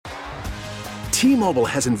T-Mobile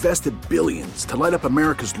has invested billions to light up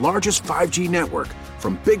America's largest 5G network,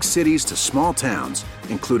 from big cities to small towns,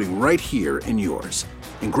 including right here in yours.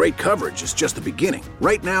 And great coverage is just the beginning.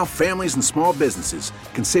 Right now, families and small businesses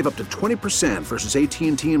can save up to 20% versus AT&T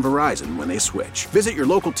and Verizon when they switch. Visit your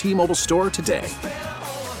local T-Mobile store today.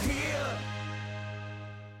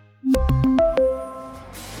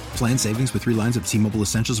 Plan savings with 3 lines of T-Mobile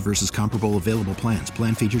Essentials versus comparable available plans.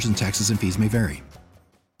 Plan features and taxes and fees may vary.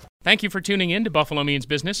 Thank you for tuning in to Buffalo Means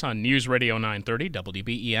Business on News Radio 930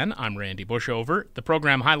 WBEN. I'm Randy Bushover. The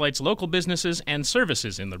program highlights local businesses and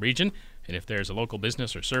services in the region. And if there's a local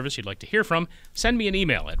business or service you'd like to hear from, send me an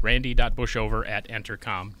email at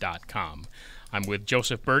randy.bushover@entercom.com. I'm with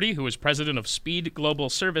Joseph Birdie, who is president of Speed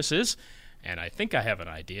Global Services. And I think I have an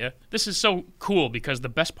idea. This is so cool because the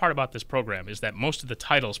best part about this program is that most of the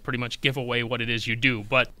titles pretty much give away what it is you do.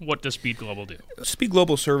 But what does Speed Global do? Speed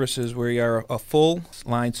Global Services, we are a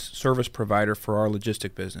full-line service provider for our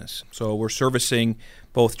logistic business. So we're servicing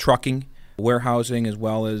both trucking, warehousing, as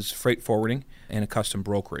well as freight forwarding and a custom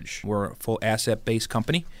brokerage. We're a full asset-based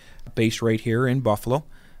company based right here in Buffalo.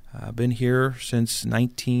 Been here since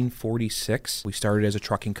 1946. We started as a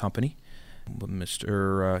trucking company.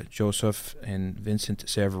 Mr. Joseph and Vincent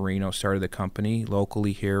Savarino started the company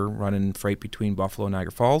locally here, running freight between Buffalo and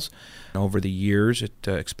Niagara Falls. And over the years, it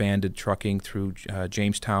expanded trucking through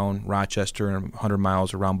Jamestown, Rochester, and 100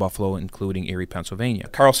 miles around Buffalo, including Erie, Pennsylvania.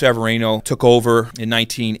 Carl Savarino took over in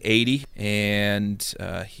 1980, and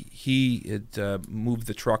he had moved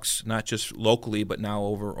the trucks not just locally, but now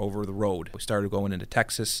over the road. We started going into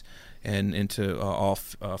Texas and into all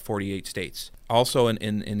 48 states. Also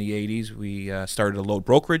in the 80s, we started a load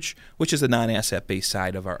brokerage, which is the non-asset-based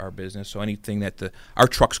side of our business. So anything that our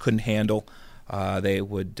trucks couldn't handle, they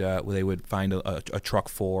would find a truck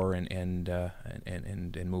for and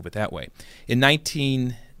move it that way. In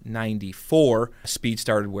 1994, Speed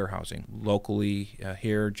started warehousing. Locally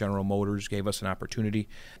here, General Motors gave us an opportunity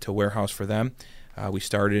to warehouse for them. We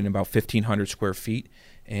started in about 1,500 square feet.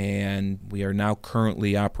 And we are now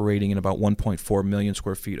currently operating in about 1.4 million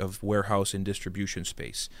square feet of warehouse and distribution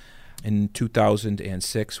space. In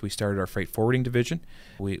 2006, we started our freight forwarding division.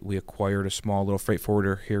 We acquired a small little freight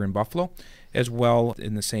forwarder here in Buffalo. As well,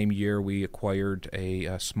 in the same year, we acquired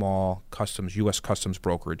a small U.S. customs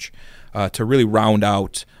brokerage to really round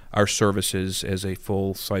out our services as a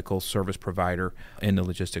full-cycle service provider in the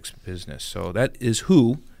logistics business. So that is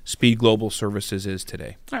who Speed Global Services is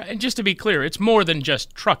today. And just to be clear, it's more than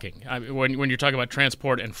just trucking. When you're talking about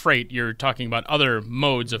transport and freight, you're talking about other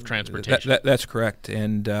modes of transportation. That's correct.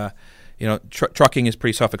 And trucking is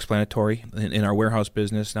pretty self-explanatory. In our warehouse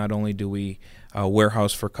business, not only do we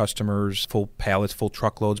warehouse for customers full pallets, full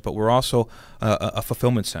truckloads, but we're also a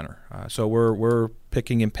fulfillment center. So we're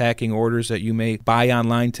picking and packing orders that you may buy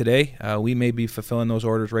online today. We may be fulfilling those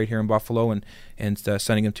orders right here in Buffalo and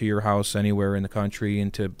sending them to your house anywhere in the country,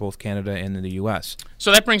 into both Canada and in the U.S.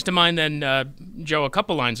 So that brings to mind then, Joe, a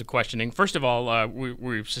couple lines of questioning. First of all,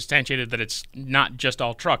 we've substantiated that it's not just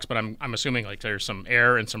all trucks, but I'm assuming like there's some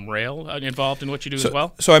air and some rail involved in what you do as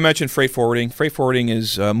well? So I mentioned freight forwarding. Freight forwarding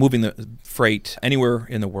is moving the freight anywhere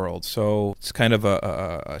in the world. So it's kind of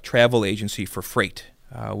a travel agency for freight.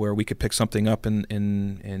 Where we could pick something up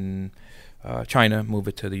in China, move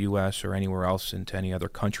it to the U.S. or anywhere else into any other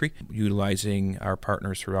country, utilizing our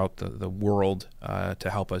partners throughout the world to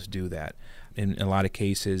help us do that. In a lot of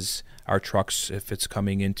cases, our trucks, if it's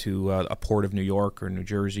coming into a port of New York or New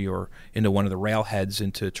Jersey or into one of the rail heads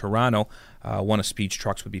into Toronto, one of Speed's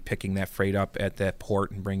trucks would be picking that freight up at that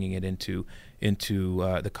port and bringing it into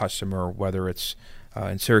the customer, whether it's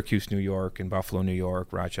in Syracuse, New York, in Buffalo, New York,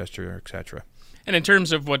 Rochester, etc. And in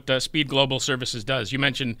terms of what Speed Global Services does, you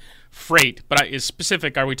mentioned freight, but is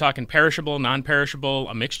specific, are we talking perishable, non-perishable,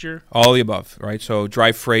 a mixture? All the above, right? So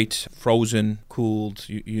dry freight, frozen, cooled,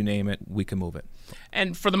 you name it, we can move it.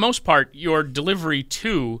 And for the most part, your delivery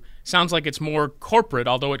too sounds like it's more corporate,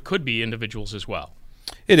 although it could be individuals as well.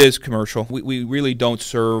 It is commercial. We really don't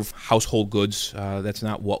serve household goods. That's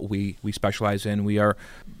not what we specialize in. We are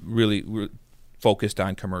really focused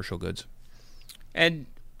on commercial goods. And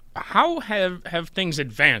how have things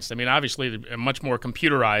advanced? I mean, obviously, they're much more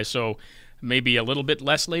computerized, so maybe a little bit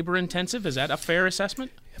less labor-intensive. Is that a fair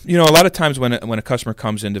assessment? A lot of times when a customer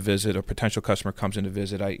comes in to visit, or potential customer comes in to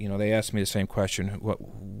visit, they ask me the same question: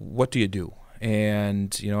 What do you do?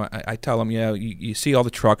 And I tell them, you see all the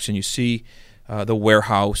trucks and you see the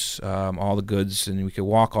warehouse, all the goods, and we can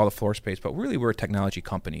walk all the floor space. But really, we're a technology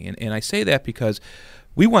company, and I say that because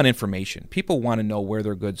we want information. People want to know where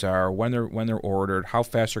their goods are, when they're ordered, how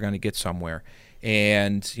fast they're going to get somewhere.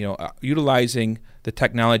 And utilizing the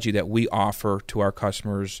technology that we offer to our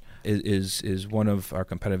customers is one of our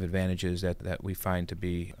competitive advantages that we find to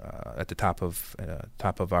be at the top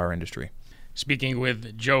of our industry. Speaking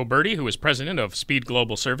with Joe Berti, who is president of Speed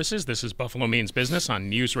Global Services. This is Buffalo Means Business on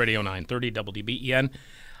News Radio 930 WBEN.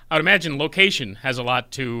 I would imagine location has a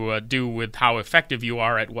lot to do with how effective you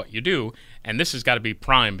are at what you do, and this has got to be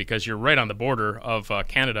prime because you're right on the border of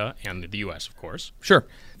Canada and the U.S., of course. Sure.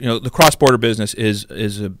 The cross-border business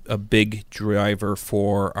is a big driver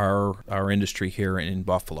for our industry here in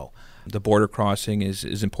Buffalo. The border crossing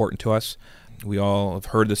is important to us. We all have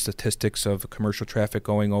heard the statistics of commercial traffic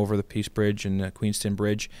going over the Peace Bridge and the Queenston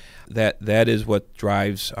Bridge. That is what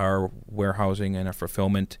drives our warehousing and our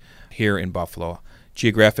fulfillment here in Buffalo.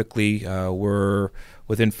 Geographically, we're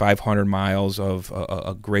within 500 miles of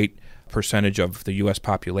a great percentage of the U.S.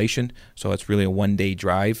 population, so it's really a one-day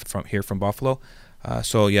drive from Buffalo.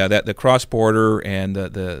 That the cross-border and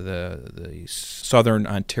the southern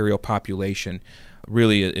Ontario population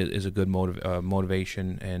really is a good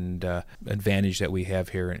motivation and advantage that we have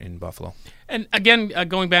here in Buffalo. And again,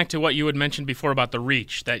 going back to what you had mentioned before about the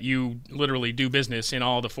reach, that you literally do business in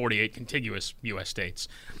all the 48 contiguous U.S. states.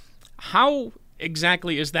 How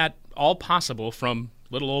exactly is that all possible from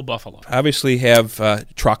little old Buffalo? Obviously have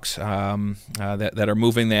trucks that are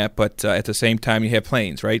moving that, but at the same time you have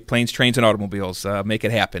planes, right? Planes, trains, and automobiles make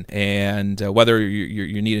it happen. And whether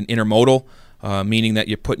you need an intermodal, meaning that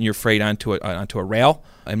you're putting your freight onto a rail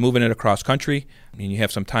and moving it across country, and you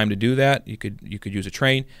have some time to do that, you could use a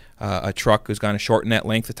train. A truck is going to shorten that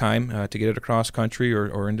length of time to get it across country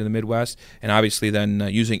or into the Midwest, and obviously then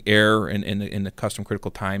using air in the custom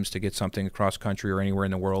critical times to get something across country or anywhere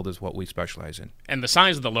in the world is what we specialize in. And the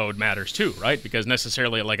size of the load matters too, right? Because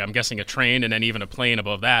necessarily, like I'm guessing a train and then even a plane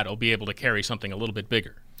above that will be able to carry something a little bit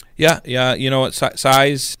bigger. Yeah.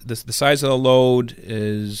 Size. The size of the load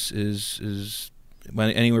is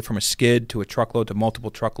anywhere from a skid to a truckload to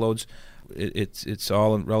multiple truckloads. It's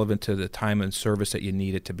all relevant to the time and service that you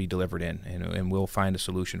need it to be delivered in, and we'll find a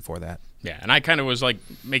solution for that. Yeah, and I kind of was like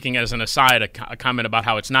making as an aside a comment about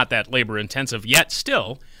how it's not that labor intensive, yet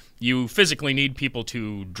still you physically need people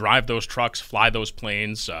to drive those trucks, fly those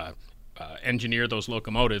planes, engineer those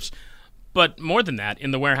locomotives. But more than that,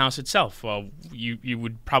 in the warehouse itself, you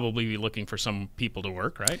would probably be looking for some people to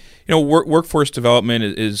work, right? Workforce development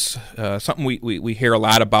is something we hear a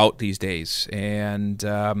lot about these days. And,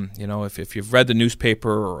 if you've read the newspaper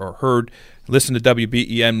or listen to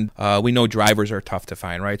WBEN, we know drivers are tough to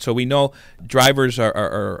find, right? So we know drivers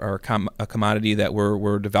are a commodity that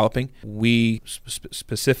we're developing. We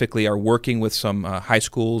specifically are working with some high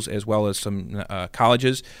schools as well as some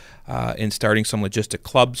colleges in starting some logistic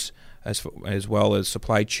clubs, as well as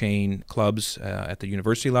supply chain clubs at the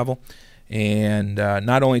university level, and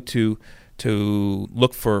not only to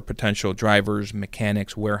look for potential drivers,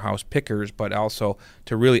 mechanics, warehouse pickers, but also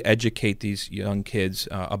to really educate these young kids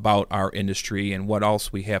about our industry and what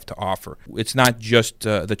else we have to offer. It's not just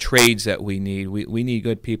the trades that we need. We need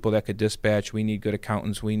good people that could dispatch. We need good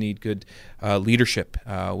accountants. We need good leadership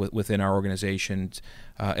within our organizations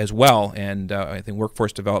as well. And I think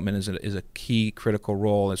workforce development is a key critical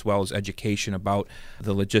role, as well as education about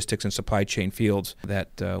the logistics and supply chain fields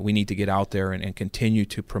that we need to get out there and continue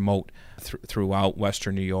to promote throughout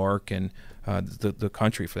Western New York and the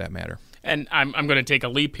country, for that matter. And I'm going to take a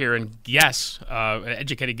leap here and guess, an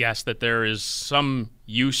educated guess, that there is some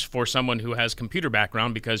use for someone who has computer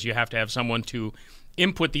background, because you have to have someone to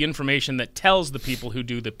input the information that tells the people who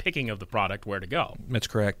do the picking of the product where to go. That's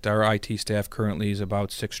correct. Our IT staff currently is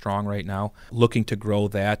about 6 strong right now, looking to grow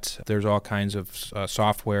that. There's all kinds of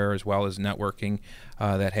software as well as networking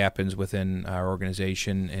that happens within our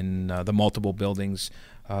organization in the multiple buildings,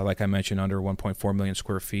 like I mentioned, under 1.4 million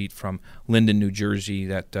square feet, from Linden, New Jersey,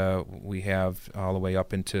 that we have all the way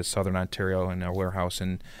up into southern Ontario and our warehouse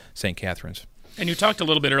in St. Catharines. And you talked a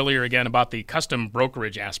little bit earlier again about the custom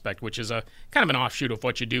brokerage aspect, which is a kind of an offshoot of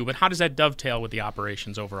what you do, but how does that dovetail with the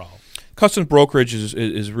operations overall? Custom brokerage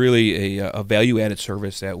is really a value-added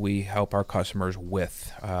service that we help our customers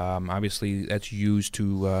with. Obviously, that's used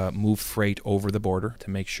to move freight over the border to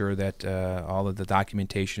make sure that all of the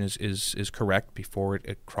documentation is correct before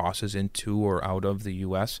it crosses into or out of the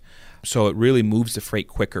U.S. So it really moves the freight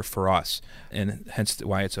quicker for us, and hence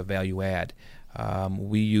why it's a value add.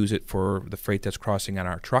 We use it for the freight that's crossing on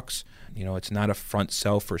our trucks. It's not a front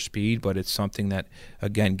sell for speed, but it's something that,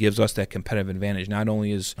 again, gives us that competitive advantage. Not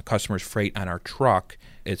only is a customer's freight on our truck,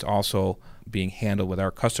 it's also being handled with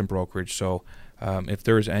our custom brokerage. So if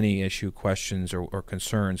there's any issue, questions, or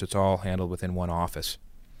concerns, it's all handled within one office.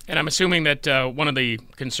 And I'm assuming that one of the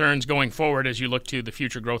concerns going forward as you look to the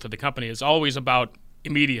future growth of the company is always about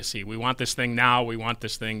immediacy. We want this thing now. We want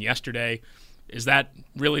this thing yesterday. Is that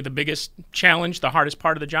really the biggest challenge, the hardest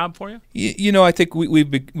part of the job for you? I think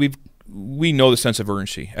we know the sense of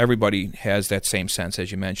urgency. Everybody has that same sense,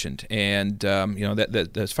 as you mentioned. And,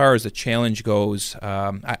 that as far as the challenge goes,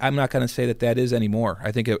 I'm not going to say that is anymore.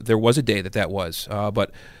 I think there was a day that was.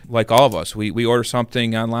 But like all of us, we order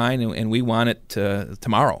something online and we want it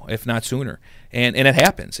tomorrow, if not sooner. And it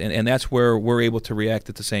happens. And that's where we're able to react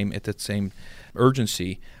at the same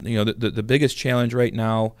urgency. The biggest challenge right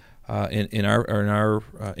now in our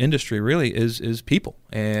industry really is people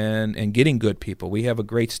and getting good people. We have a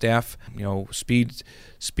great staff. Speed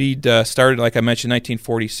started, like I mentioned,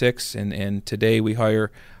 1946, and today we hire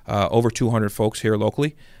over 200 folks here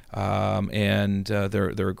locally, and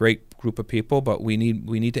they're a great group of people. But we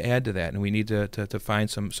need to add to that, and we need to find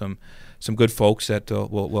some good folks that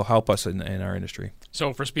will help us in our industry.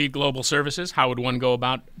 So for Speed Global Services, how would one go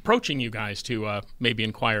about approaching you guys to maybe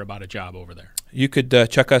inquire about a job over there? You could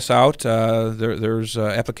check us out. There's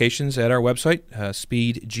applications at our website,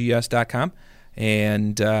 speedgs.com,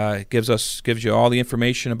 and gives you all the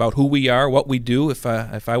information about who we are, what we do. If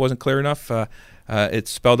I wasn't clear enough,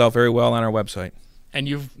 it's spelled out very well on our website. And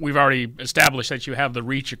we've already established that you have the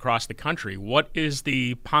reach across the country. What is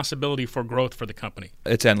the possibility for growth for the company?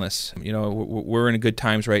 It's endless. We're in good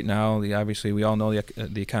times right now. Obviously, we all know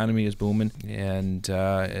the economy is booming, and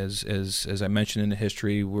as I mentioned in the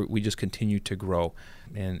history, we just continue to grow.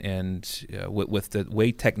 And with the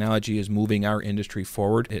way technology is moving our industry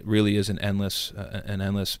forward, it really is an endless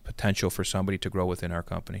potential for somebody to grow within our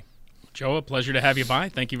company. Joe, a pleasure to have you by.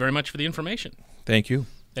 Thank you very much for the information. Thank you.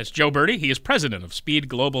 That's Joe Berti. He is president of Speed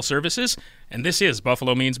Global Services, and this is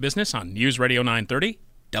Buffalo Means Business on News Radio 930,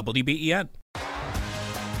 WBEN.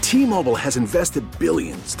 T-Mobile has invested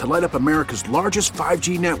billions to light up America's largest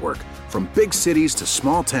 5G network, from big cities to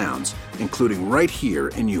small towns, including right here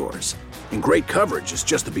in yours. And great coverage is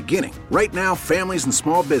just the beginning. Right now, families and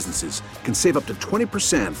small businesses can save up to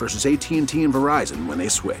 20% versus AT&T and Verizon when they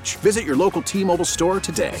switch. Visit your local T-Mobile store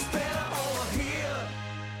today.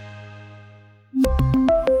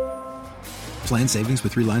 Plan savings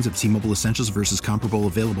with 3 lines of T-Mobile Essentials versus comparable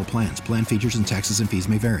available plans. Plan features and taxes and fees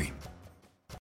may vary.